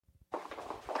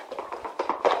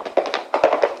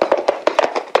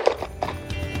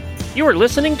You are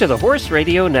listening to the Horse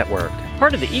Radio Network,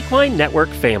 part of the Equine Network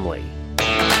family.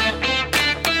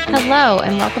 Hello,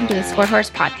 and welcome to the Sport Horse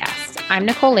Podcast. I'm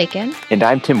Nicole Lakin. And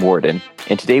I'm Tim Warden.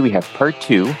 And today we have part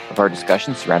 2 of our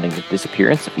discussion surrounding the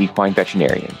disappearance of equine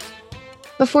veterinarians.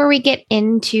 Before we get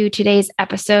into today's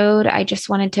episode, I just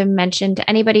wanted to mention to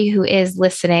anybody who is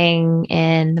listening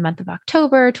in the month of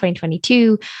October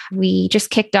 2022, we just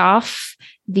kicked off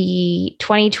the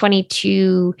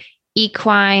 2022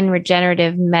 Equine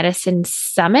Regenerative Medicine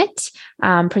Summit,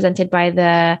 presented by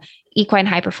the Equine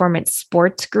High Performance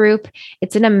Sports Group.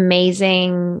 It's an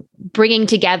amazing bringing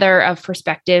together of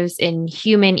perspectives in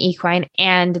human, equine,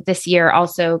 and this year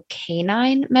also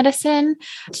canine medicine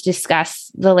to discuss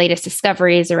the latest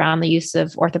discoveries around the use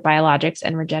of orthobiologics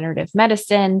and regenerative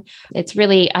medicine. It's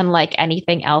really unlike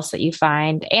anything else that you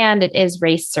find, and it is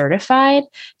RACE certified.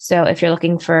 So if you're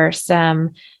looking for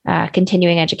some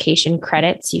continuing education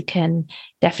credits, you can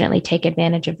definitely take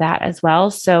advantage of that as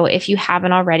well. So if you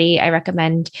haven't already, I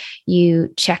recommend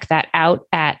you check that out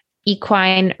at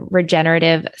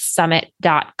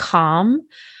equineregenerativesummit.com.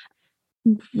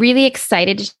 Really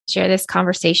excited to share this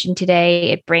conversation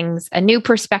today. It brings a new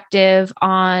perspective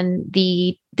on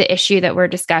the issue that we're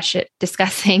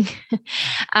discussing.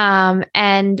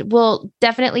 And we'll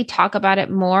definitely talk about it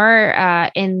more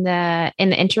in the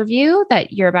interview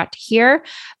that you're about to hear.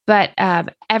 But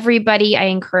everybody, I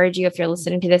encourage you, if you're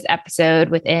listening to this episode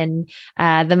within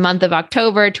the month of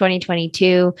October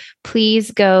 2022,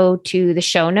 please go to the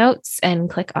show notes and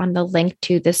click on the link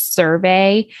to the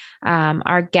survey.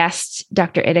 Our guest,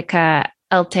 Dr. Itika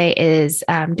Elte, is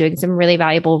doing some really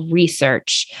valuable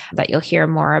research that you'll hear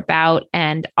more about,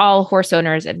 and all horse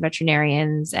owners and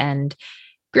veterinarians and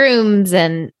grooms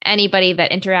and anybody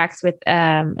that interacts with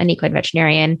an equine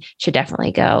veterinarian should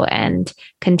definitely go and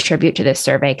contribute to this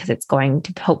survey, because it's going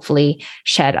to hopefully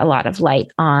shed a lot of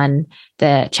light on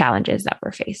the challenges that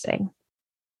we're facing.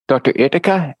 Dr.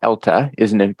 Itika Elte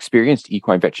is an experienced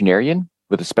equine veterinarian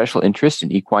with a special interest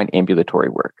in equine ambulatory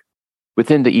work.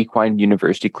 Within the Equine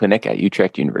University Clinic at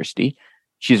Utrecht University,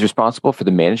 she is responsible for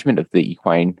the management of the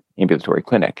Equine Ambulatory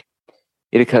Clinic.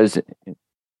 Itika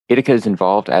is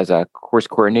involved as a course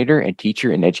coordinator and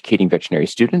teacher in educating veterinary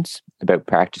students about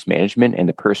practice management and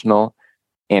the personal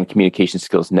and communication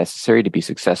skills necessary to be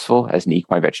successful as an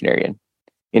equine veterinarian.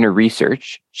 In her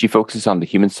research, she focuses on the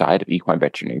human side of equine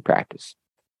veterinary practice.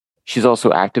 She's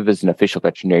also active as an official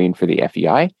veterinarian for the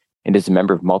FEI and is a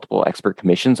member of multiple expert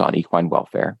commissions on equine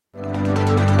welfare.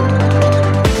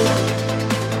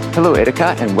 Hello,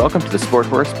 Itika, and welcome to the Sport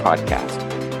Horse Podcast.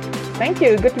 Thank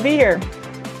you. Good to be here.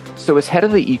 So as head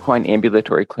of the Equine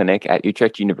Ambulatory Clinic at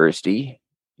Utrecht University,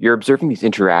 you're observing these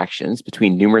interactions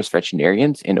between numerous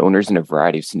veterinarians and owners in a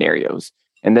variety of scenarios.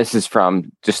 And this is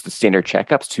from just the standard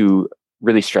checkups to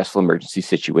really stressful emergency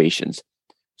situations.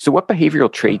 So what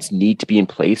behavioral traits need to be in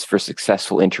place for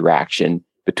successful interaction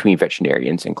between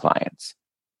veterinarians and clients?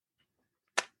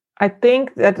 I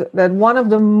think that one of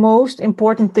the most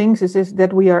important things is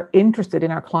that we are interested in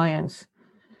our clients,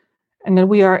 and that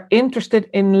we are interested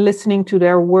in listening to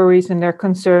their worries and their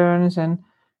concerns. And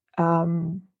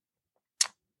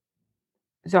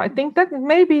so I think that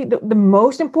may be the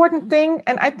most important thing.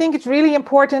 And I think it's really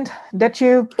important that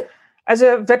you, as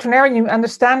a veterinarian, you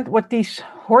understand what these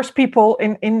horse people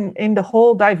in the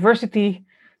whole diversity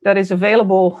that is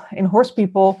available in horse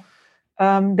people,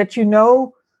 that you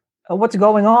know what's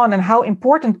going on and how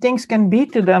important things can be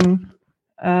to them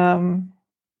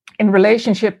in the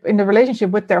relationship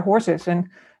with their horses, and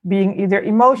being either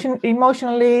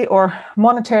emotionally or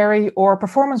monetary or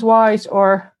performance-wise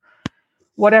or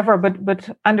whatever, but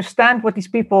understand what these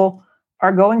people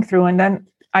are going through. And then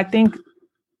I think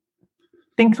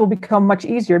things will become much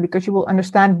easier, because you will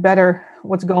understand better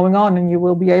what's going on, and you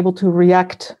will be able to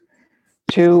react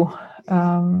to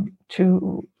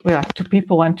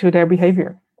people and to their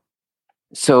behavior.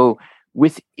 So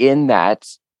within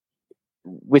that,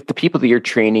 with the people that you're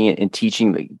training and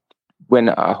teaching, when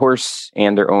a horse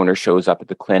and their owner shows up at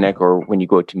the clinic, or when you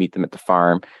go to meet them at the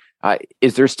farm,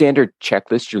 is there a standard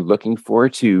checklist you're looking for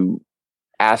to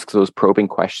ask those probing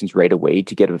questions right away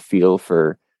to get a feel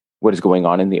for what is going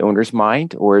on in the owner's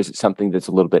mind? Or is it something that's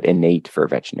a little bit innate for a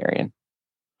veterinarian?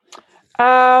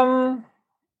 No,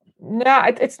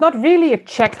 it's not really a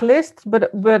checklist, but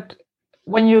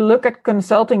when you look at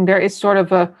consulting, there is sort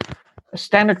of a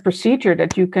standard procedure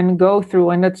that you can go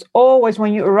through. And that's always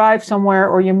when you arrive somewhere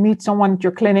or you meet someone at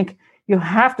your clinic, you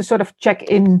have to sort of check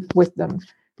in with them,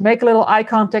 make a little eye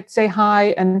contact, say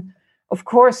hi. And of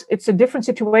course, it's a different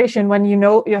situation when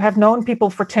you have known people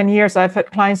for 10 years. I've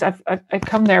had clients, I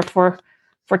come there for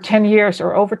for 10 years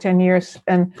or over 10 years,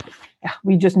 and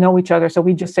we just know each other. So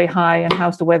we just say hi and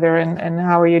how's the weather and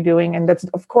how are you doing? And that's,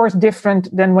 of course,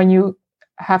 different than when you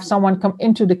have someone come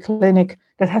into the clinic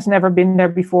that has never been there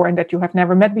before and that you have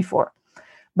never met before.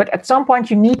 But at some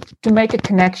point, you need to make a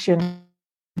connection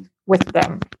with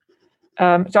them.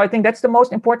 So I think that's the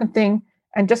most important thing.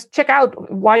 And just check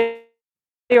out why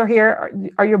you're here.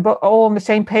 Are you all on the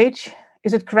same page?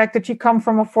 Is it correct that you come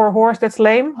for a horse that's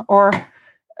lame? Or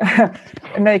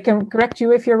and they can correct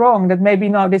you if you're wrong, that maybe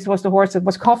no, this was the horse that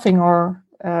was coughing or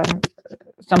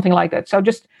something like that. So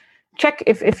just check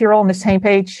if you're all on the same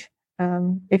page,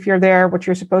 if you're there, what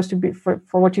you're supposed to be for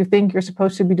what you think you're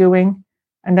supposed to be doing.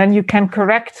 And then you can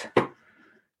correct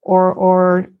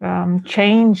or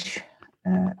change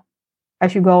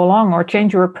as you go along, or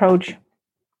change your approach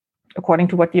according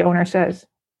to what the owner says.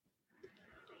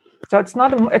 So it's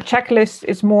not a checklist,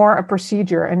 it's more a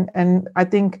procedure. And I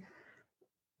think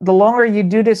the longer you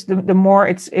do this, the more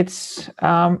it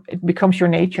becomes your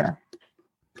nature.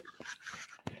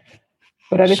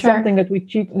 But that is something that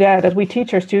we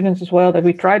teach our students as well, that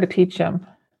we try to teach them.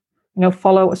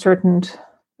 Follow a certain,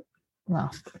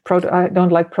 I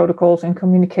don't like protocols in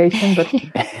communication, but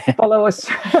follow a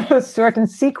certain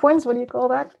sequence. What do you call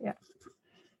that? Yeah.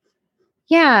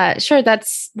 Yeah, sure. That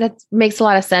makes a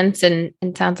lot of sense and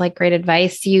sounds like great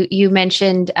advice. You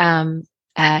mentioned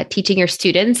teaching your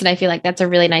students, and I feel like that's a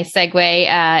really nice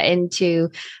segue into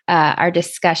our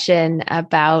discussion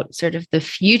about sort of the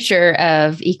future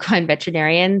of equine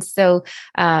veterinarians. So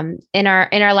in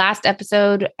our last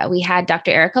episode, we had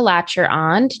Dr. Erica Latcher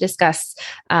on to discuss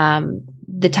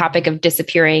the topic of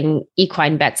disappearing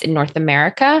equine vets in North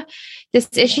America. This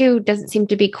issue doesn't seem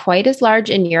to be quite as large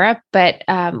in Europe, but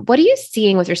what are you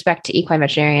seeing with respect to equine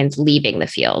veterinarians leaving the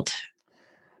field?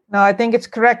 No, I think it's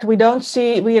correct. We don't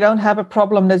have a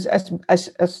problem that's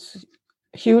as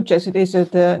huge as it is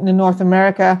in North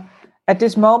America at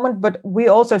this moment, but we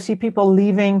also see people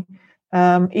leaving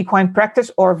equine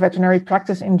practice or veterinary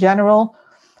practice in general.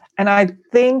 And I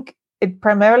think it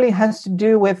primarily has to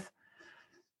do with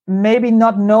maybe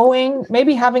not knowing,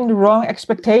 maybe having the wrong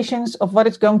expectations of what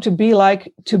it's going to be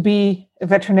like to be a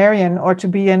veterinarian or to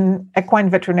be an equine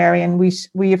veterinarian.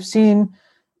 We have seen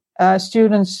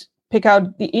students pick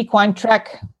out the equine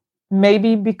track,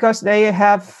 maybe because they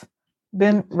have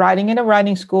been riding in a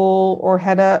riding school or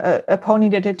had a pony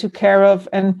that they took care of.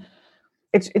 And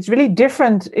it's really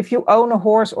different if you own a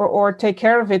horse or take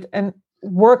care of it and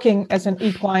working as an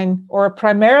equine or a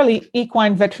primarily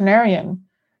equine veterinarian.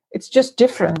 It's just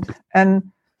different.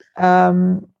 And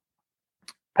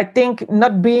I think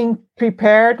not being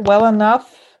prepared well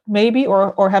enough, maybe,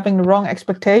 or having the wrong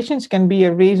expectations can be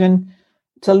a reason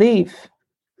to leave.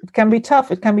 It can be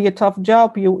tough. It can be a tough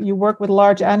job. You work with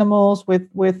large animals, with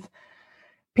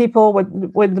people,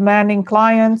 with demanding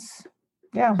clients.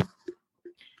 Yeah.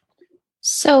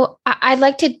 So I'd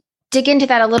like to dig into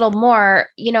that a little more.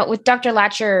 With Dr.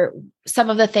 Latcher, some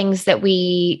of the things that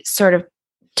we sort of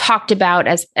talked about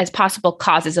as possible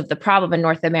causes of the problem in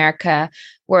North America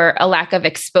were a lack of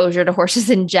exposure to horses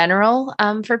in general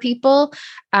for people,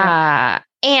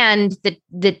 and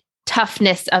the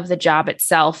toughness of the job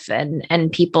itself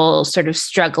and people sort of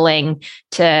struggling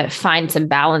to find some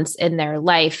balance in their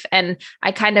life. And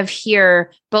I kind of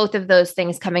hear both of those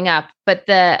things coming up, but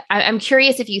I'm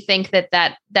curious if you think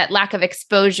that lack of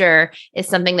exposure is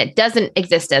something that doesn't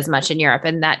exist as much in Europe,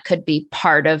 and that could be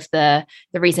part of the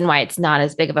reason why it's not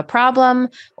as big of a problem,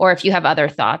 or if you have other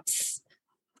thoughts.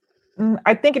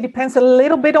 I think it depends a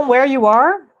little bit on where you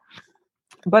are.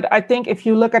 But I think if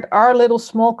you look at our little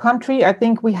small country, I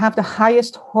think we have the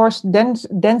highest horse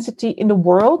density in the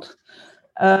world.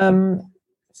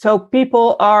 So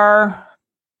people are,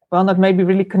 not maybe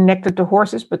really connected to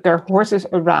horses, but there are horses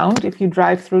around. If you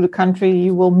drive through the country,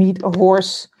 you will meet a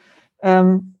horse,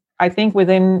 I think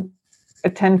within a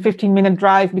 10, 15-minute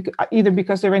drive, either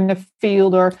because they're in the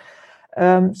field or...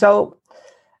 So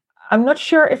I'm not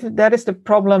sure if that is the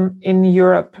problem in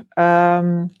Europe.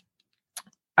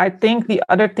 I think the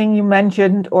other thing you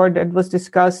mentioned or that was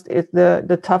discussed is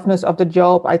the toughness of the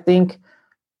job. I think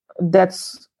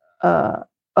that's a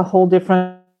whole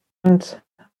different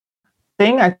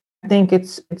thing. I think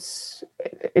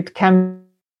it can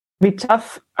be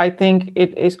tough. I think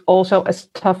it is also as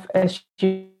tough as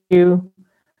you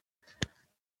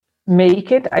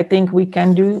make it. I think we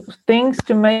can do things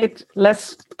to make it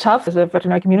less tough as a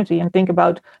veterinary community and think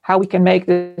about how we can make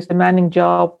this demanding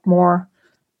job more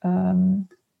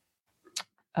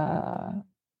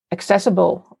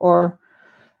accessible or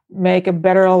make a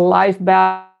better life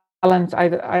balance.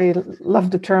 I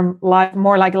love the term life,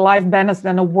 more like a life balance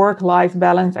than a work-life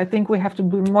balance. I think we have to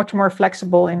be much more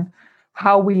flexible in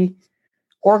how we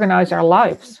organize our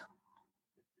lives.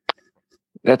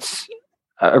 That's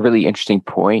a really interesting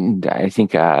point, and I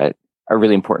think a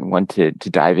really important one to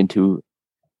dive into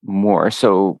more.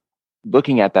 So,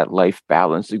 looking at that life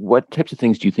balance, like what types of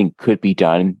things do you think could be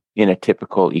done in a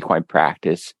typical equine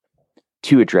practice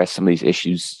to address some of these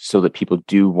issues so that people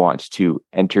do want to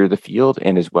enter the field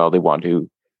and as well they want to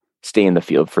stay in the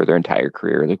field for their entire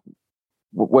career? Like,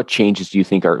 what changes do you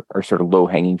think are sort of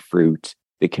low-hanging fruit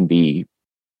that can be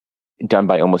done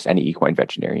by almost any equine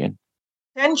veterinarian?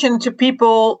 Attention to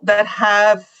people that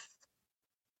have,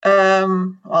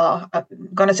 I'm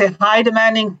going to say high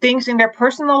demanding things in their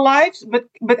personal lives, but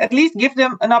at least give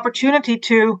them an opportunity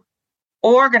to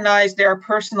organize their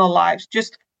personal lives.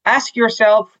 Just ask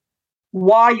yourself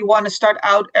why you want to start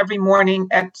out every morning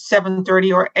at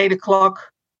 7:30 or 8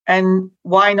 o'clock, and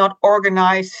why not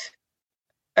organize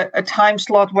a time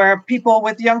slot where people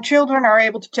with young children are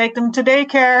able to take them to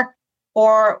daycare,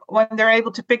 or when they're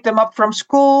able to pick them up from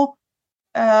school.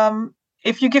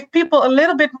 If you give people a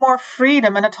little bit more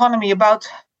freedom and autonomy about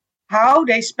how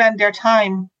they spend their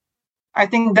time, I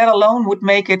think that alone would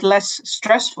make it less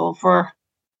stressful for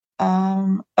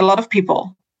a lot of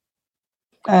people.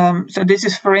 So this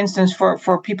is, for instance,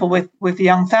 for people with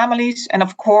young families. And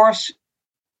of course,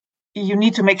 you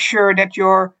need to make sure that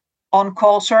your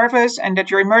on-call service and that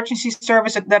your emergency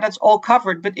service, that it's all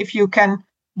covered. But if you can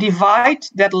divide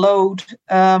that load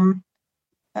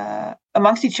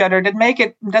amongst each other,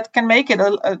 that can make it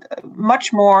a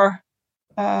much more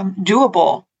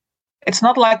doable. It's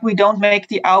not like we don't make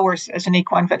the hours as an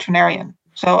equine veterinarian.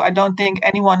 So I don't think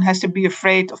anyone has to be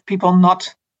afraid of people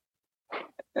not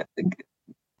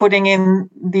putting in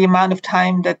the amount of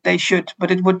time that they should,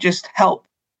 but it would just help.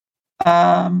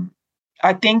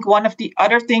 I think one of the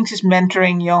other things is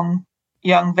mentoring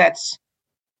young vets,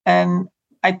 and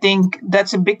I think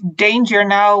that's a big danger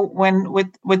now when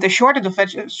with the shortage of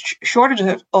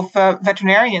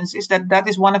veterinarians, is that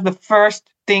is one of the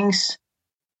first things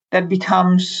that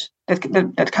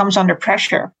comes under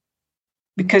pressure,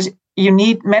 because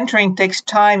mentoring takes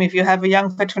time. If you have a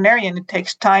young veterinarian, it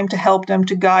takes time to help them,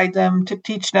 to guide them, to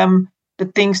teach them the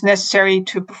things necessary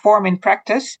to perform in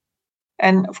practice.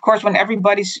 And of course, when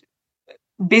everybody's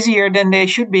busier than they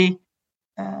should be,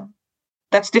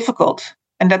 that's difficult.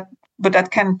 But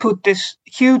that can put this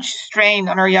huge strain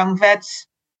on our young vets.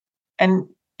 And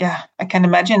yeah, I can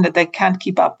imagine that they can't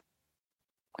keep up.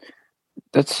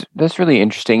 That's really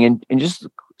interesting. And just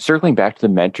circling back to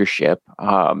the mentorship,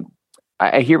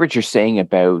 I hear what you're saying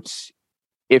about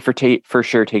it for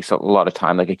sure takes a lot of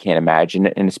time, like I can't imagine,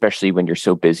 and especially when you're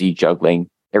so busy juggling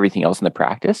everything else in the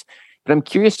practice. But I'm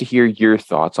curious to hear your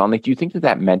thoughts on, like, do you think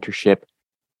that mentorship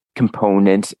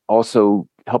component also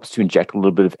helps to inject a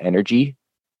little bit of energy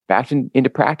back into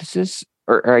practices,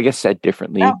 or I guess said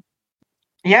differently? I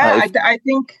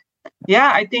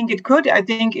think it could. I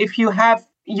think if you have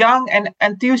young and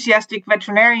enthusiastic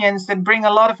veterinarians that bring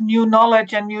a lot of new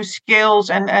knowledge and new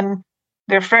skills, and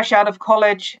they're fresh out of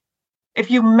college, if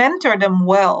you mentor them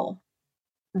well,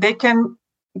 they can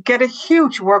get a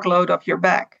huge workload off your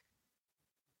back.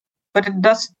 But it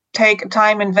does take a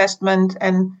time investment,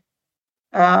 and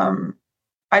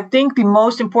I think the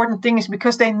most important thing is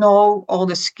because they know all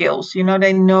the skills. They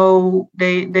know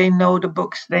the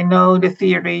books, they know the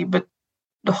theory, but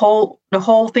the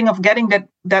whole thing of getting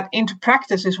that into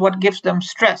practice is what gives them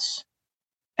stress,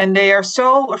 and they are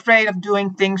so afraid of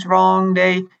doing things wrong.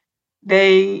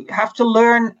 They have to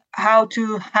learn how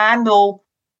to handle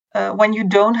when you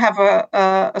don't have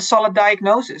a solid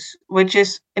diagnosis, which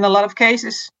is in a lot of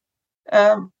cases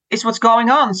is what's going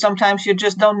on. Sometimes you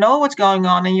just don't know what's going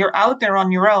on, and you're out there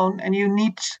on your own, and you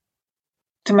need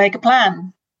to make a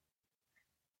plan.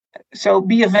 So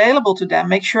be available to them.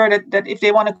 Make sure that if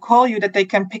they want to call you, that they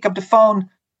can pick up the phone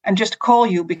and just call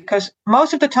you, because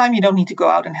most of the time you don't need to go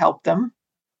out and help them.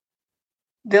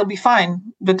 They'll be fine,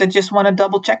 but they just want to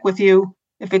double check with you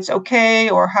if it's okay,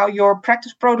 or how your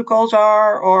practice protocols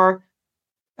are, or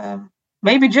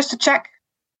maybe just to check.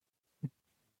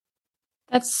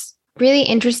 That's really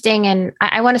interesting. And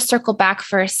I want to circle back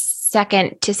for a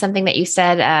second to something that you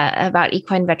said about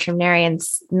equine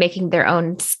veterinarians making their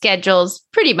own schedules,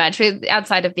 pretty much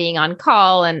outside of being on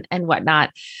call and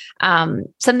whatnot.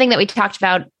 Something that we talked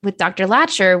about with Dr.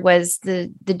 Latcher was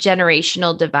the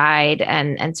generational divide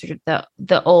and sort of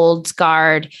the old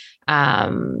guard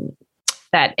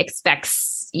that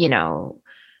expects,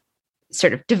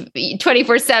 sort of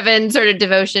 24/7 sort of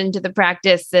devotion to the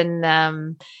practice, and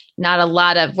not a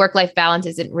lot of work-life balance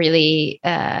isn't really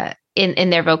in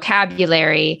their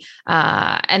vocabulary,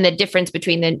 and the difference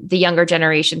between the younger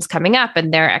generations coming up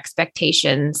and their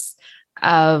expectations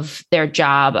of their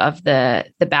job, of the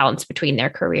balance between their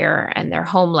career and their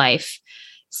home life.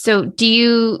 So do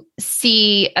you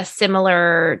see a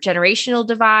similar generational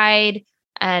divide?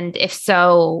 And if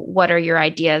so, what are your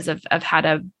ideas of how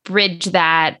to bridge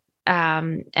that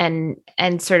and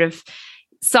sort of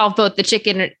solve both the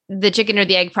chicken or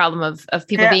the egg problem of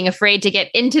people being afraid to get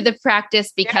into the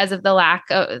practice because of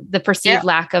the perceived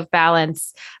lack of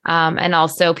balance, and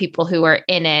also people who are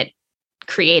in it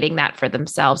creating that for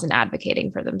themselves and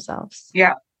advocating for themselves?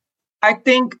 Yeah, I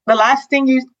think the last thing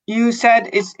you said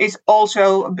is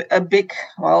also a big,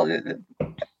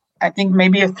 I think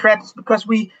maybe a threat, because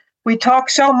we talk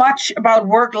so much about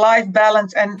work-life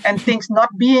balance and things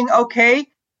not being okay,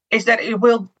 is that it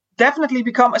will definitely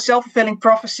become a self-fulfilling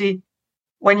prophecy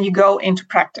when you go into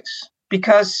practice,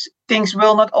 because things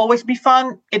will not always be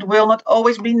fun. It will not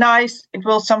always be nice. It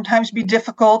will sometimes be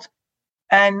difficult.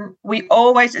 And we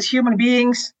always, as human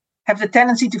beings, have the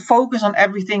tendency to focus on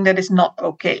everything that is not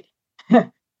okay.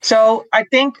 So I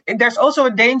think there's also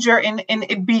a danger in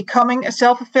it becoming a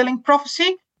self-fulfilling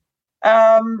prophecy.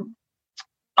 On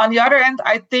the other hand,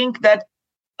 I think that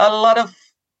a lot of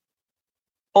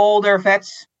older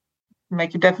vets,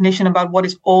 make your definition about what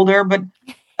is older, but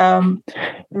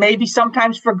maybe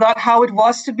sometimes forgot how it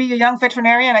was to be a young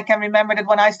veterinarian. I can remember that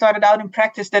when I started out in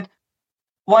practice, that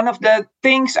one of the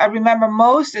things I remember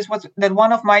most is that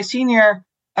one of my senior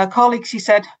colleagues, he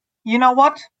said, "You know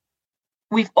what?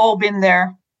 We've all been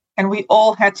there, and we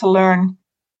all had to learn,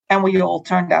 and we all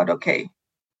turned out okay."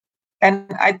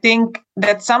 And I think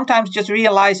that sometimes just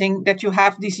realizing that you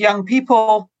have these young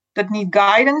people that need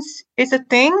guidance is a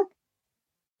thing.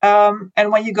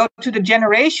 And when you go to the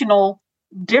generational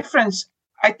difference,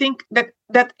 I think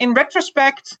that in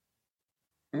retrospect,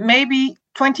 maybe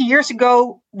 20 years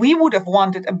ago, we would have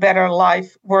wanted a better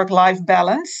work-life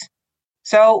balance.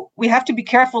 So we have to be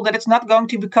careful that it's not going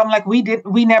to become like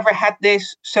we never had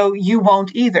this, so you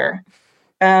won't either.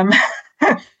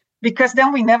 Because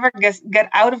then we never get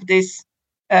out of this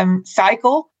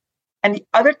cycle. And the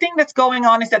other thing that's going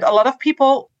on is that a lot of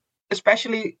people,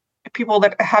 especially people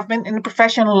that have been in the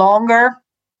profession longer,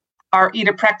 are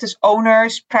either practice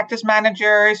owners, practice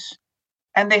managers,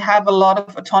 and they have a lot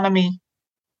of autonomy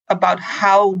about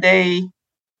how they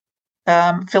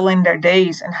fill in their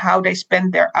days and how they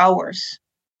spend their hours.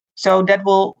 So that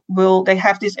will they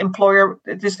have this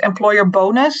employer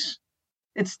bonus.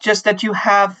 It's just that you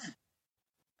have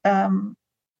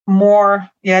more,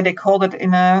 they called it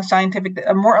in a scientific,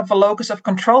 more of a locus of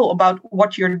control about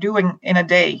what you're doing in a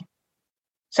day.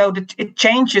 So that it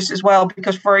changes as well,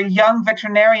 because for a young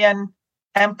veterinarian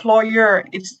employer,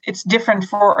 it's different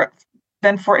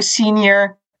than for a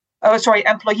senior,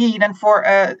 employee than for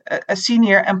a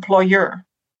senior employer.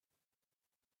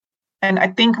 And I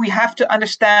think we have to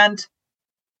understand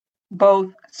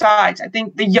both sides. I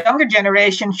think the younger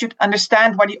generation should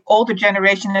understand where the older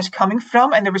generation is coming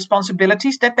from and the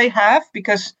responsibilities that they have,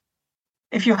 because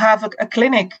if you have a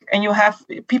clinic and you have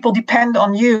people depend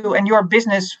on you and your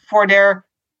business for their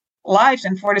lives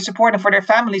and for the support and for their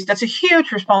families, that's a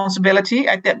huge responsibility.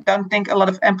 I don't think a lot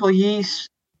of employees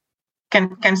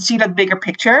can see that bigger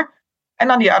picture.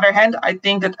 And on the other hand, I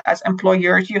think that as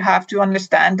employers, you have to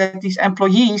understand that these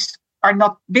employees are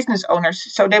not business owners.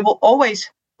 So they will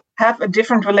always have a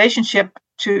different relationship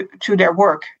to their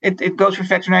work. It goes for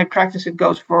veterinary practice. It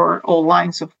goes for all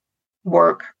lines of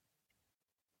work.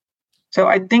 So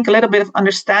I think a little bit of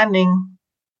understanding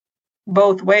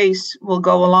both ways will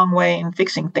go a long way in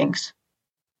fixing things.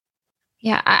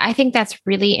 Yeah, I think that's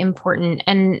really important.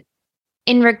 And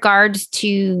in regards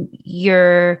to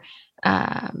your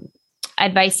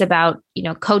advice about,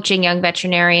 coaching young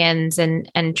veterinarians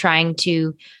and trying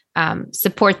to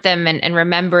support them and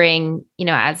remembering,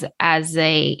 as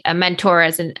a mentor,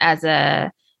 as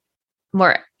a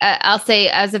more, I'll say,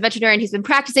 as a veterinarian who's been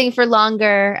practicing for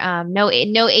longer, no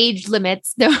age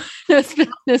limits, no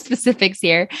specifics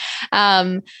here.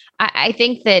 I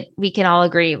think that we can all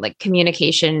agree, like,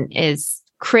 communication is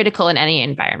critical in any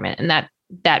environment, and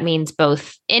that means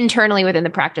both internally within the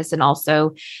practice and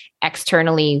also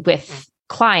externally with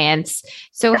clients.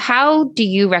 So how do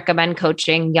you recommend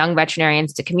coaching young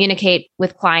veterinarians to communicate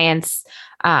with clients,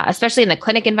 especially in the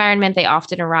clinic environment? They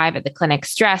often arrive at the clinic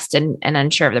stressed and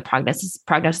unsure of the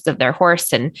prognosis of their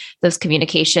horse. And those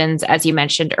communications, as you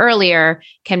mentioned earlier,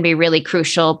 can be really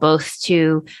crucial, both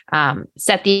to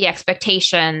set the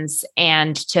expectations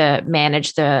and to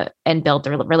manage and build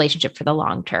the relationship for the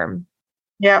long term.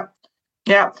 Yeah.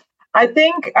 I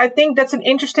think that's an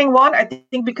interesting one. I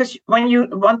think because when you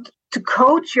want to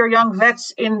coach your young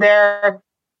vets in their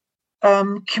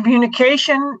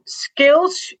communication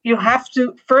skills, you have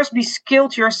to first be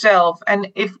skilled yourself.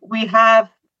 And if we have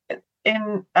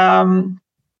in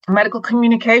medical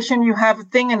communication, you have a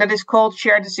thing, and that is called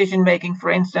shared decision making, for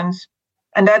instance,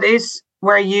 and that is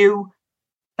where you,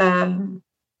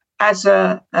 as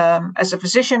a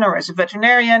physician or as a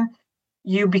veterinarian,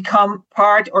 you become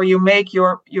part, or you make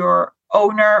your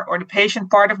owner or the patient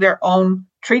part of their own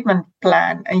treatment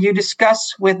plan, and you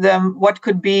discuss with them what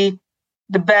could be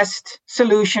the best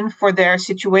solution for their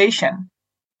situation.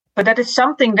 But that is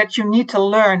something that you need to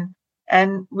learn,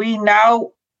 and we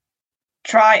now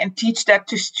try and teach that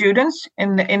to students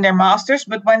in their masters.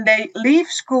 But when they leave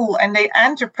school and they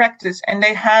enter practice and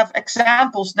they have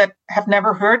examples that have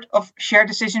never heard of shared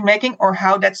decision making or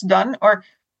how that's done, or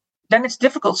then it's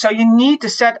difficult. So you need to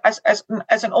set, as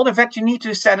an older vet, you need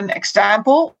to set an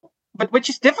example, but which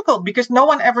is difficult because no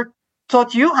one ever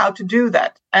taught you how to do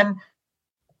that. And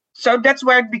so that's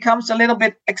where it becomes a little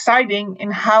bit exciting in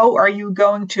how are you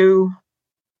going to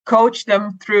coach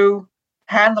them through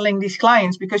handling these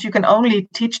clients, because you can only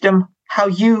teach them how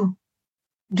you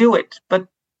do it, but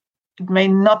it may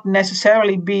not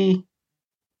necessarily be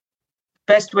the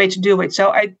best way to do it.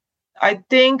 So I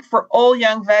think for all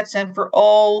young vets and for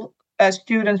all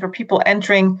students or people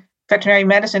entering veterinary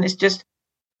medicine is just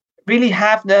really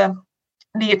have the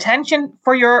attention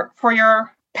for your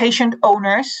patient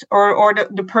owners or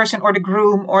the person or the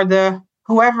groom or the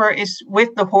whoever is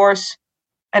with the horse,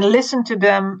 and listen to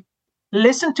them.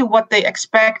 Listen to what they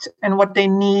expect and what they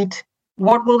need.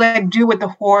 What will they do with the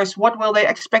horse? What will they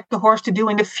expect the horse to do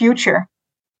in the future?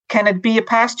 Can it be a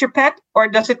pasture pet, or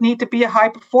does it need to be a high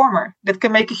performer? That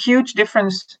can make a huge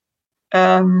difference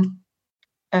if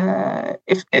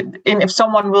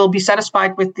someone will be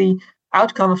satisfied with the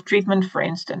outcome of treatment, for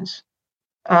instance,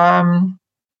 and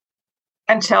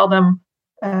tell them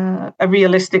a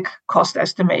realistic cost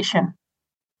estimation.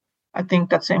 I think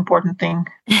that's an important thing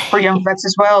for young vets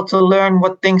as well, to learn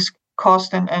what things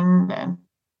cost and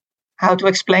how to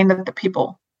explain that to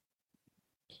people.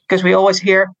 Because we always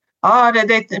hear,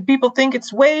 people think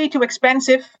it's way too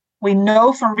expensive. We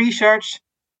know from research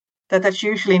that that's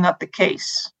usually not the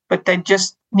case, but they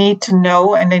just need to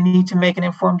know and they need to make an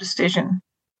informed decision.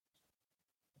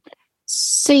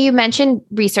 So you mentioned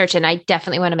research, and I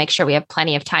definitely want to make sure we have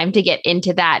plenty of time to get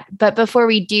into that. But before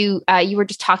we do, you were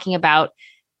just talking about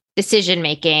decision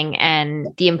making and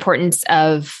the importance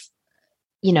of,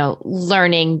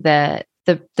 learning the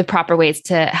proper ways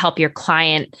to help your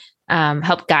client,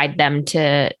 help guide them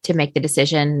to make the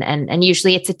decision. And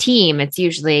usually it's a team. It's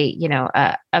usually,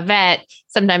 a vet,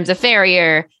 sometimes a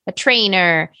farrier, a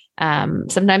trainer,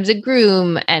 sometimes a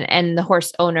groom and the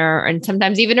horse owner, and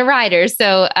sometimes even a rider.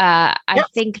 So I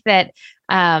think that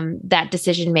that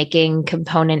decision making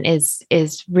component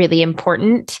is really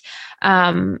important.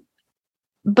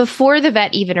 Before the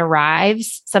vet even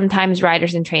arrives, sometimes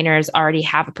riders and trainers already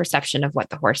have a perception of what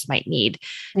the horse might need.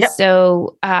 Yep.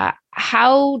 So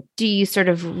how do you sort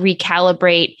of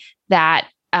recalibrate that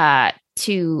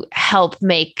to help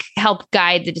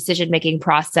guide the decision-making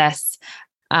process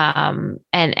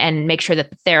and make sure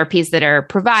that the therapies that are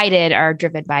provided are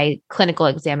driven by clinical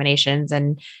examinations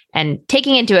and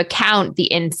taking into account the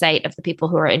insight of the people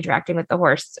who are interacting with the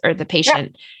horse or the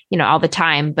patient, all the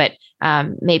time, but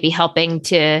maybe helping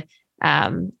to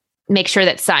make sure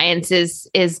that science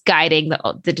is guiding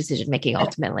the decision making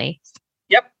ultimately.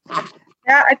 Yep.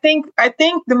 Yeah, I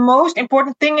think the most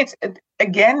important thing is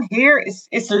again here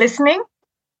is listening,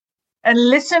 and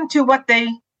listen to what they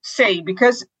say,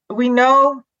 because we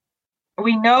know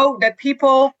that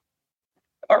people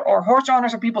or horse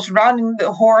owners or people surrounding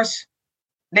the horse,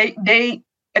 they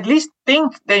at least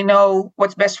think they know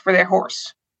what's best for their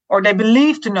horse, or they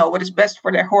believe to know what is best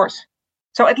for their horse.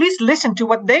 So at least listen to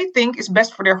what they think is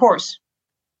best for their horse.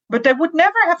 But they would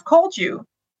never have called you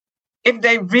if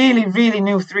they really, really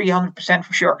knew 300%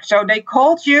 for sure. So they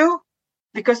called you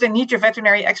because they need your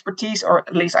veterinary expertise, or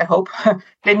at least I hope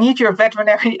they need your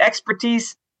veterinary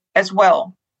expertise as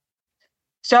well.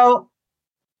 So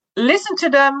listen to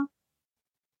them,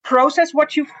 process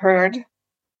what you've heard,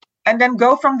 and then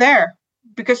go from there,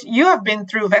 because you have been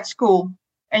through vet school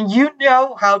and you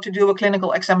know how to do a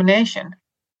clinical examination.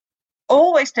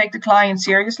 Always take the client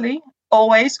seriously.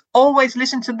 Always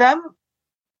listen to them.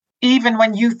 Even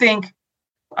when you think,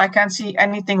 I can't see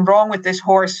anything wrong with this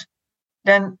horse,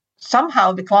 then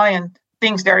somehow the client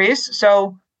thinks there is.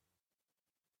 So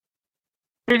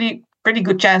pretty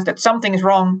good chance that something is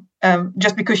wrong.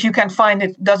 Just because you can find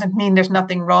it doesn't mean there's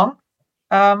nothing wrong.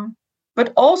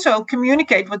 But also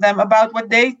communicate with them about what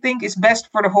they think is best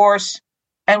for the horse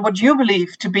and what you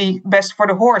believe to be best for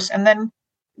the horse. And then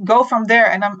go from there.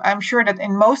 And I'm sure that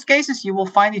in most cases you will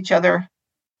find each other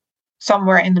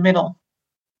somewhere in the middle.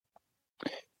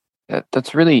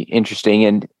 That's really interesting,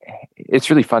 and it's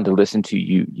really fun to listen to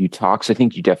you talk. So I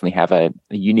think you definitely have a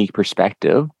unique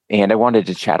perspective, and I wanted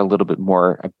to chat a little bit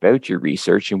more about your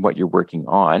research and what you're working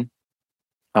on.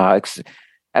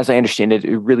 As I understand it,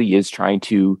 it really is trying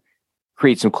to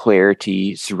create some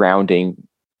clarity surrounding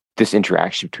this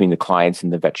interaction between the clients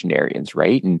and the veterinarians,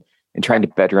 right? And trying to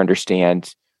better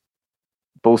understand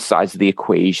both sides of the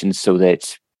equation so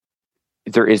that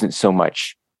there isn't so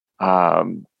much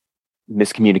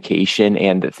miscommunication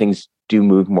and that things do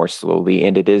move more slowly.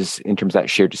 And it is, in terms of that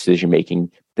shared decision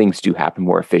making, things do happen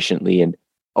more efficiently and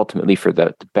ultimately for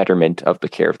the betterment of the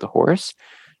care of the horse.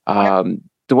 The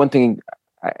one thing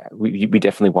we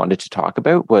definitely wanted to talk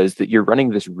about was that you're running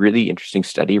this really interesting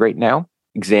study right now,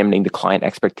 examining the client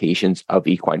expectations of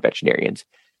equine veterinarians.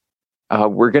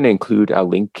 We're going to include a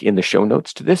link in the show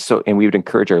notes to this. And we would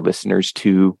encourage our listeners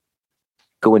to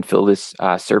go and fill this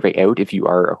survey out if you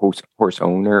are a horse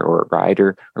owner or a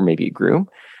rider or maybe a groom.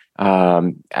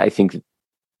 I think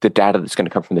the data that's going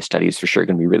to come from the study is for sure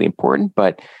going to be really important.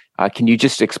 But can you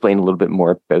just explain a little bit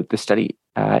more about the study,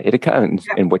 Itika,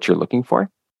 and what you're looking for?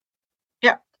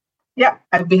 Yeah,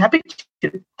 I'd be happy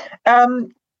to.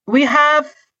 We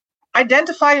have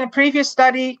identified in a previous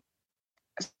study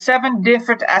 7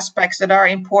 different aspects that are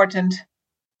important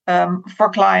for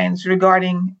clients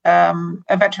regarding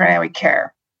a veterinary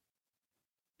care.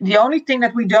 The only thing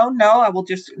that we don't know, I will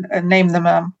just name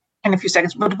them in a few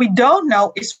seconds, but we don't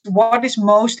know is what is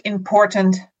most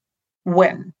important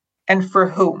when and for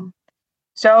whom.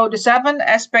 So the 7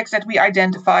 aspects that we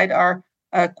identified are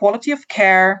quality of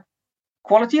care,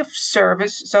 quality of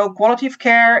service. So quality of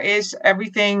care is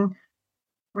everything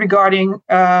regarding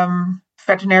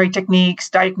veterinary techniques,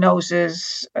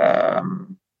 diagnosis, how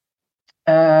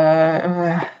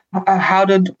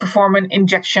to perform an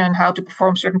injection, how to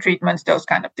perform certain treatments, those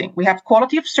kind of things. We have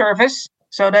quality of service.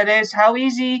 So that is how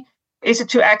easy is it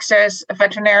to access a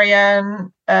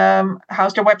veterinarian?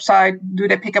 How's their website? Do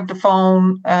they pick up the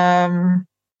phone?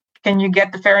 Can you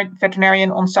get the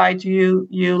veterinarian on site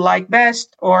you like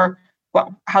best? Or,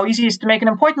 well, how easy is it to make an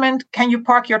appointment? Can you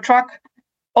park your truck?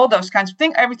 All those kinds of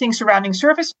things, everything surrounding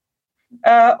service.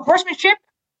 Horsemanship.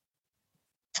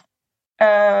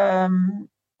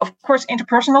 Of course,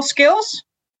 interpersonal skills.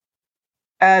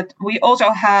 We also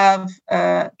have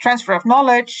transfer of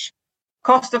knowledge,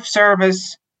 cost of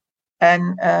service,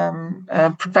 and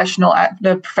professional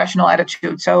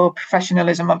attitude. So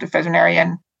professionalism of the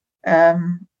veterinarian,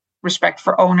 respect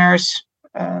for owners.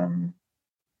 Do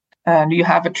you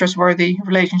have a trustworthy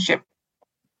relationship?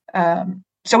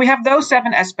 So we have those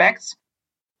 7 aspects.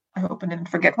 I hope I didn't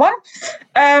forget one.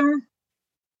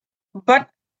 But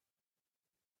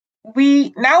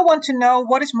we now want to know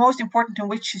what is most important in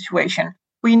which situation.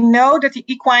 We know that the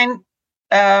equine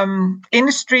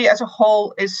industry as a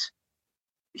whole is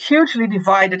hugely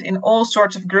divided in all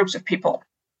sorts of groups of people.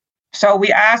 So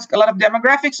we ask a lot of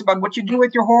demographics about what you do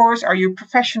with your horse. Are you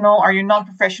professional? Are you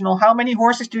non-professional? How many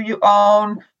horses do you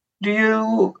own? Do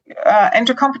you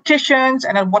enter competitions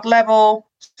and at what level?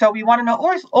 So we want to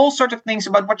know all sorts of things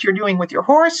about what you're doing with your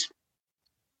horse.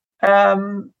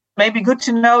 Maybe good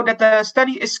to know that the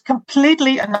study is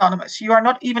completely anonymous. You are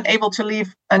not even able to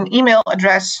leave an email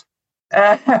address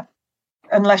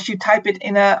unless you type it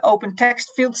in an open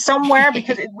text field somewhere,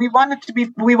 because we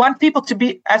want people to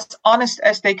be as honest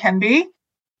as they can be.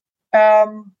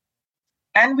 And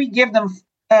we give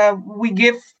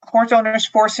horse owners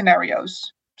 4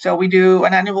 scenarios. So we do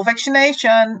an annual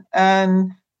vaccination,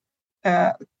 an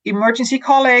emergency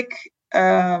colic,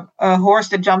 a horse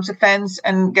that jumps a fence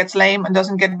and gets lame and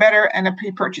doesn't get better, and a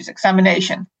pre-purchase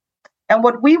examination. And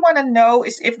what we want to know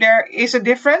is if there is a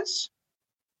difference.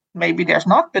 Maybe there's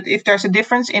not, but if there's a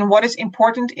difference in what is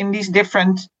important in these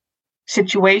different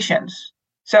situations.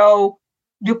 So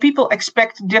do people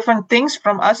expect different things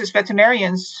from us as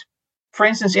veterinarians, for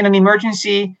instance, in an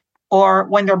emergency or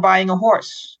when they're buying a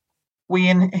horse? We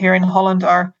here in Holland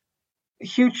are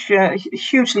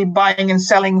hugely buying and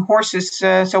selling horses.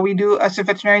 So we do, as a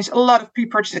veterinarians, a lot of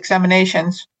pre-purchase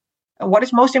examinations. And what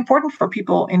is most important for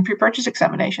people in pre-purchase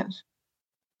examinations?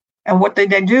 And what do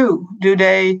they do? Do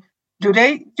they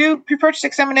do pre-purchase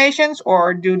examinations,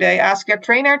 or do they ask their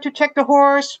trainer to check the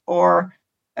horse? Or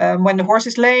when the horse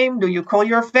is lame, do you call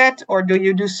your vet, or do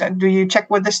you check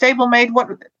with the stablemate?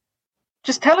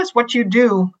 Just tell us what you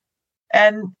do.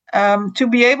 And to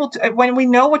be able to, when we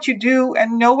know what you do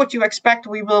and know what you expect,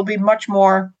 we will be much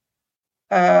more,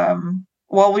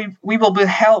 we will be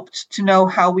helped to know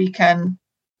how we can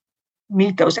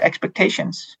meet those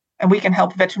expectations. And we can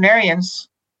help veterinarians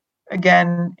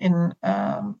again in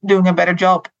doing a better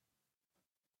job.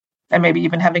 And maybe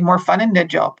even having more fun in their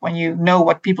job when you know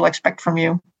what people expect from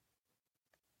you.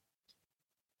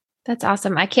 That's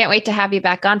awesome. I can't wait to have you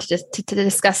back on to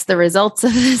discuss the results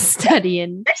of this study.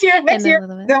 And next year,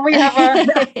 then we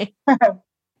have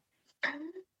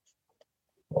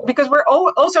because we're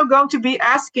also going to be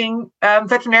asking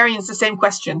veterinarians the same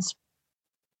questions.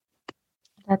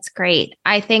 That's great.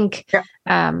 I think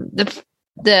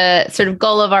the sort of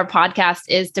goal of our podcast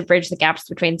is to bridge the gaps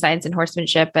between science and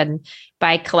horsemanship. And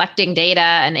by collecting data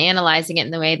and analyzing it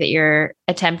in the way that you're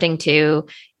attempting to,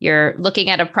 you're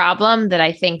looking at a problem that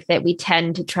I think that we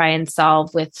tend to try and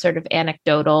solve with sort of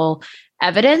anecdotal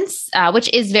evidence,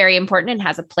 which is very important and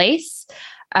has a place.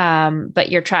 But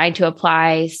you're trying to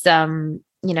apply some,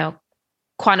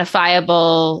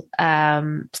 quantifiable,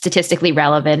 statistically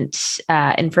relevant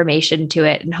information to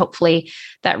it. And hopefully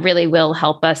that really will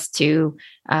help us to,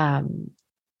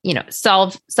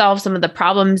 solve some of the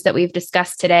problems that we've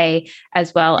discussed today,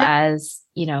 as well as,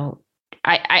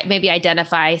 I maybe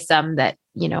identify some that,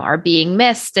 are being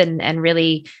missed and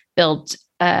really build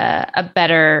a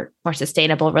better, more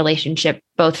sustainable relationship,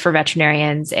 both for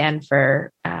veterinarians and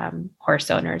for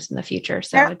horse owners in the future.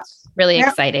 So it's really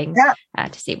exciting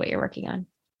to see what you're working on.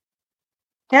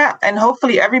 Yeah, and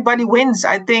hopefully everybody wins.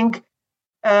 I think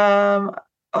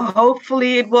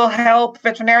hopefully it will help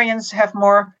veterinarians have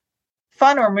more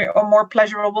fun or more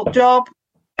pleasurable job.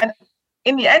 And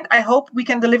in the end, I hope we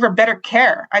can deliver better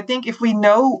care. I think if we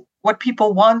know what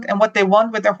people want and what they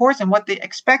want with their horse and what they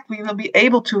expect, we will be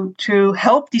able to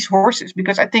help these horses,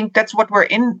 because I think that's what we're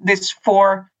in this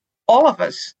for, all of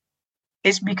us,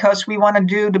 is because we want to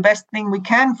do the best thing we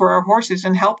can for our horses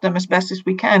and help them as best as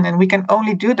we can. And we can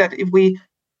only do that if we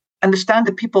understand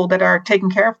the people that are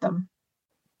taking care of them.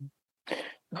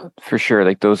 For sure.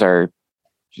 Like, those are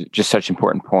just such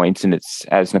important points. And it's,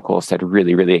 as Nicole said,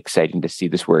 really, really exciting to see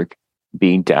this work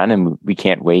being done. And we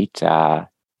can't wait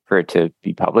for it to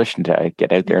be published and to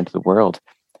get out there into the world.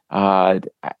 I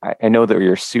know that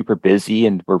you're super busy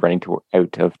and we're running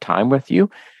out of time with you,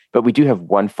 but we do have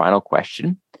one final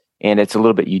question, and it's a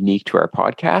little bit unique to our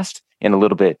podcast and a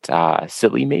little bit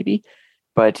silly maybe.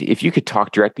 But if you could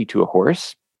talk directly to a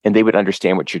horse and they would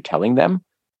understand what you're telling them,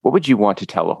 what would you want to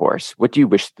tell a horse? What do you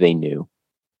wish they knew?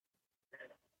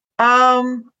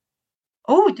 That's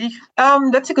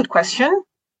a good question.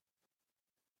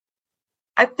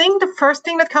 I think the first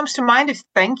thing that comes to mind is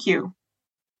thank you.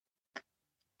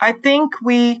 I think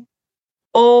we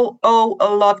all owe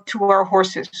a lot to our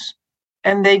horses,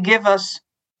 and they give us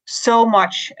so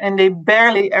much, and they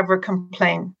barely ever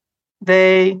complain.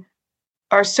 They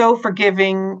are so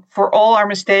forgiving for all our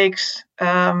mistakes.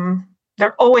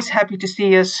 They're always happy to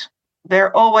see us.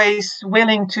 They're always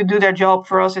willing to do their job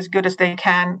for us as good as they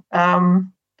can.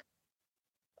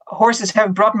 Horses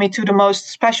have brought me to the most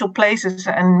special places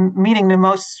and meeting the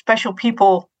most special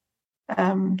people.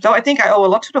 So I think I owe a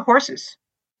lot to the horses.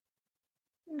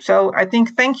 So I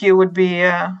think thank you would be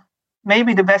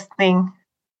maybe the best thing.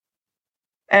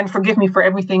 And forgive me for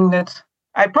everything that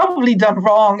I probably done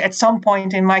wrong at some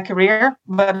point in my career.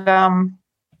 But no,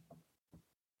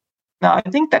 I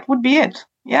think that would be it.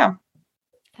 Yeah.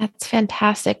 That's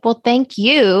fantastic. Well, thank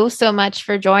you so much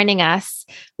for joining us.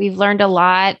 We've learned a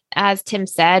lot. As Tim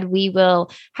said, we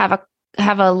will have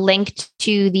a link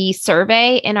to the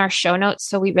survey in our show notes.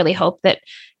 So we really hope that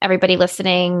everybody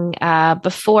listening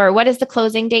before, what is the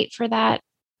closing date for that,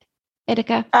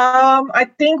 Etika? I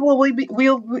think we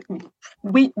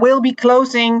will be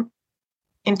closing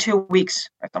in 2 weeks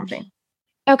or something.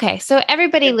 Okay, so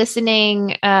everybody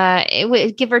listening,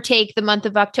 give or take the month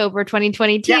of October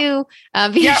 2022,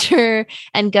 be sure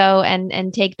and go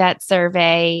and take that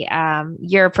survey.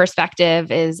 Your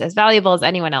perspective is as valuable as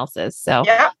anyone else's. So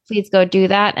please go do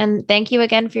that. And thank you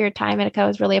again for your time, Etika. It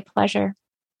was really a pleasure.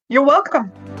 You're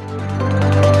welcome.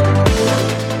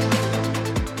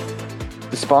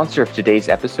 The sponsor of today's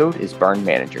episode is Barn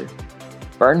Manager.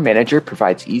 Barn Manager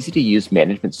provides easy-to-use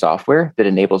management software that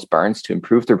enables barns to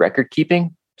improve their record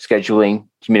keeping, scheduling,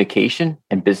 communication,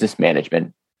 and business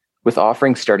management. With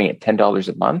offerings starting at $10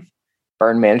 a month,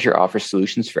 Barn Manager offers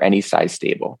solutions for any size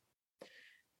stable.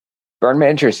 Barn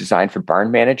Manager is designed for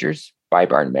barn managers by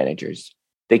barn managers.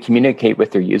 They communicate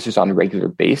with their users on a regular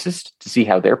basis to see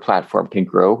how their platform can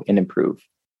grow and improve.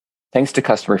 Thanks to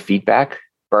customer feedback,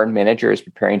 Barn Manager is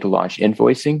preparing to launch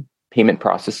invoicing, payment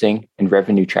processing, and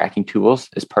revenue tracking tools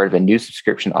as part of a new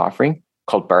subscription offering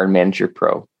called Barn Manager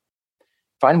Pro.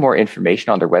 Find more information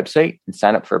on their website and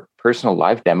sign up for a personal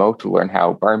live demo to learn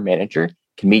how Barn Manager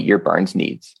can meet your barn's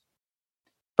needs.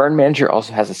 Barn Manager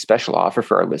also has a special offer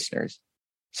for our listeners.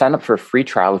 Sign up for a free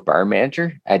trial of Barn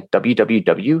Manager at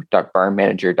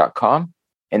www.barnmanager.com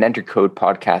and enter code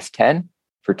podcast10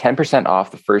 for 10%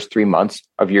 off the first 3 months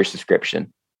of your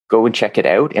subscription. Go and check it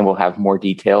out, and we'll have more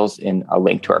details in a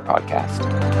link to our podcast.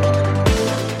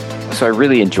 So I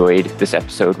really enjoyed this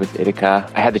episode with Itika.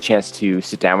 I had the chance to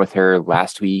sit down with her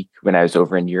last week when I was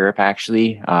over in Europe,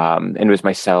 actually. And it was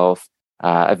myself,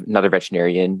 another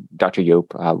veterinarian, Dr. Joop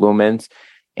Lomans,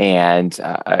 and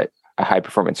a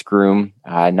high-performance groom,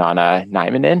 Nana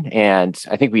Nijmanen. And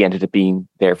I think we ended up being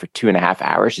there for 2.5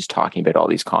 hours just talking about all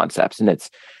these concepts. And it's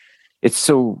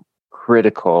so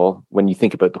critical when you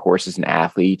think about the horses and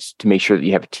athletes to make sure that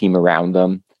you have a team around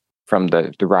them, from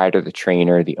the rider, the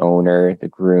trainer, the owner, the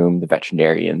groom, the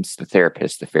veterinarians, the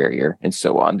therapist, the farrier, and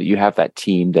so on, that you have that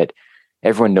team that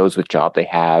everyone knows what job they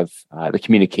have. The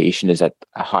communication is at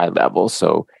a high level.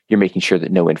 So you're making sure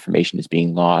that no information is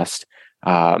being lost.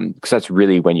 Because that's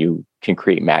really when you can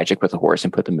create magic with a horse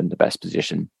and put them in the best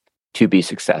position to be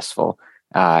successful.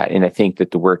 And I think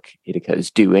that the work Itika is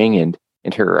doing and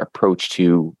her approach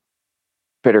to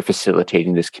better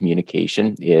facilitating this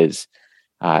communication is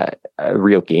a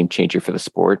real game changer for the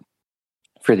sport,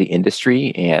 for the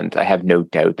industry. And I have no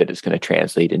doubt that it's going to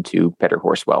translate into better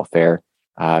horse welfare,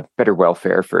 better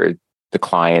welfare for the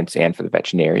clients and for the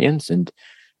veterinarians. And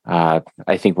I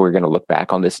think we're going to look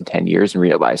back on this in 10 years and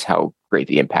realize how great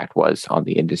the impact was on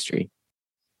the industry.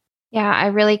 Yeah, I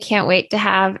really can't wait to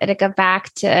have Itika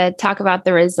back to talk about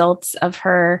the results of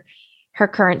her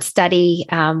current study,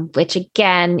 which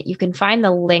again, you can find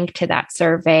the link to that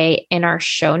survey in our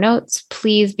show notes.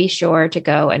 Please be sure to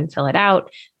go and fill it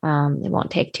out. It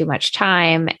won't take too much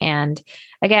time. And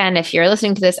again, if you're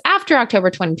listening to this after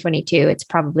October 2022, it's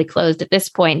probably closed at this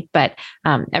point, but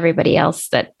everybody else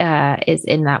that is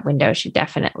in that window should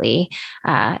definitely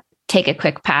take a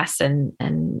quick pass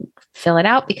and fill it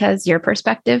out, because your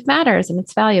perspective matters and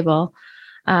it's valuable.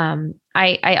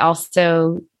 I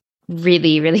also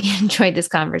really enjoyed this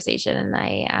conversation,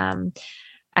 and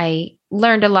I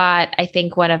learned a lot. I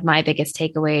think one of my biggest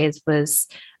takeaways was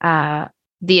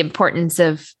the importance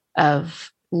of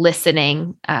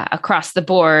listening across the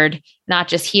board, not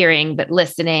just hearing, but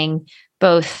listening,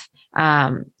 both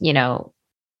in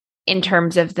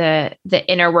terms of the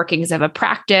inner workings of a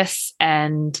practice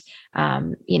and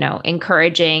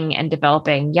encouraging and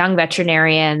developing young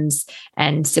veterinarians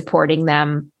and supporting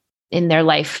them in their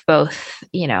life, both,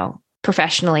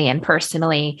 professionally and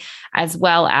personally, as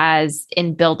well as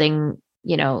in building,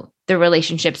 the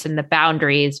relationships and the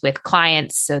boundaries with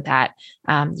clients, so that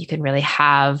you can really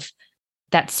have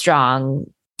that strong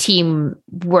team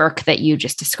work that you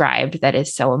just described, that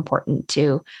is so important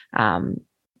to,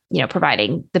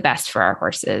 providing the best for our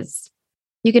horses.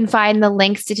 You can find the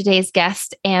links to today's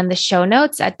guest and the show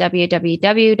notes at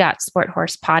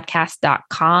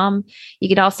www.sporthorsepodcast.com. You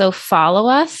can also follow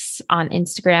us on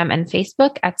Instagram and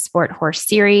Facebook at Sport Horse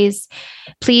Series.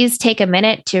 Please take a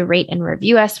minute to rate and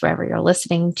review us wherever you're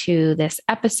listening to this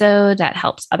episode. That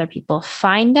helps other people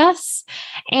find us.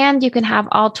 And you can have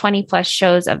all 20 plus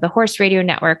shows of the Horse Radio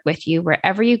Network with you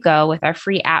wherever you go with our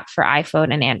free app for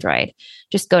iPhone and Android.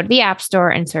 Just go to the App Store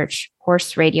and search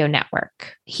Horse Radio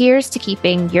Network. Here's to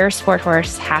keeping your sport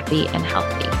horse happy and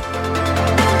healthy.